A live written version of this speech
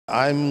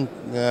I'm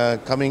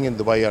coming in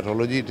Dubai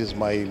Otology. It is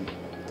my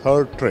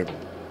third trip,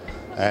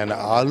 and I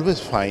always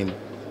find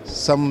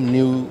some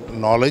new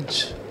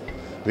knowledge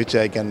which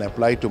I can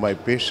apply to my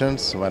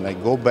patients when I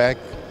go back,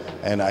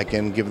 and I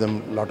can give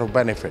them a lot of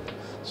benefit.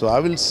 So I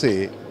will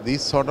say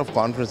these sort of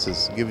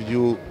conferences give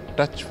you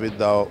touch with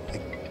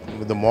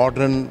the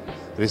modern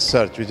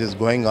research which is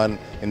going on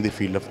in the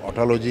field of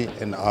otology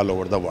and all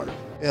over the world.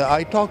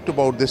 I talked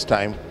about this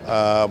time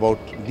about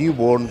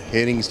newborn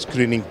hearing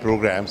screening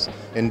programs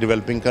in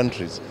developing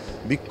countries,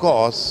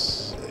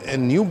 because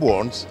in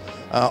newborns,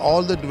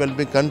 all the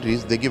developing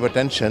countries, they give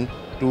attention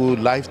to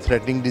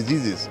life-threatening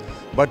diseases,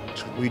 but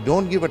we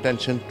don't give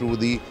attention to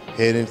the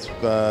hearing,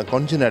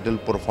 congenital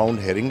profound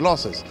hearing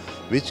losses,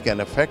 which can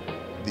affect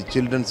the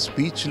children's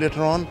speech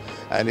later on,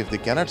 and if they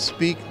cannot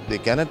speak, they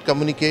cannot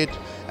communicate,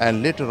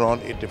 and later on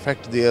it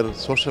affects their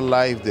social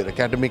life, their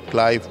academic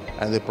life,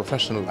 and their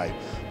professional life.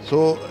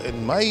 So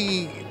in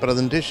my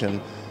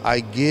presentation,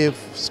 I gave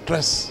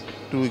stress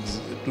to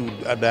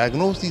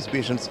diagnose these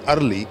patients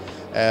early,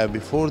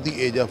 before the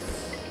age of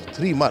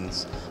 3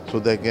 months, so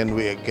that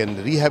we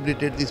can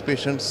rehabilitate these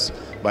patients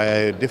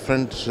by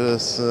different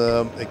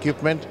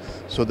equipment,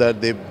 so that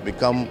they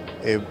become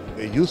a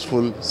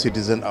useful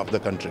citizen of the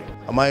country.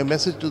 My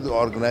message to the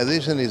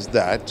organization is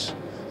that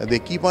they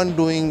keep on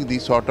doing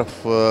these sort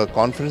of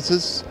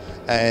conferences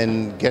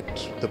and get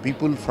the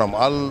people from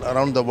all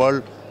around the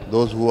world,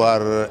 those who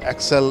are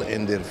excel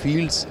in their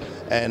fields,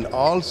 and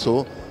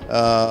also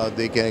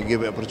they can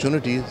give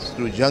opportunities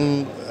to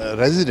young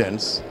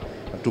residents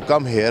to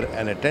come here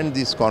and attend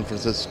these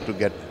conferences to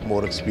get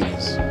more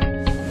experience.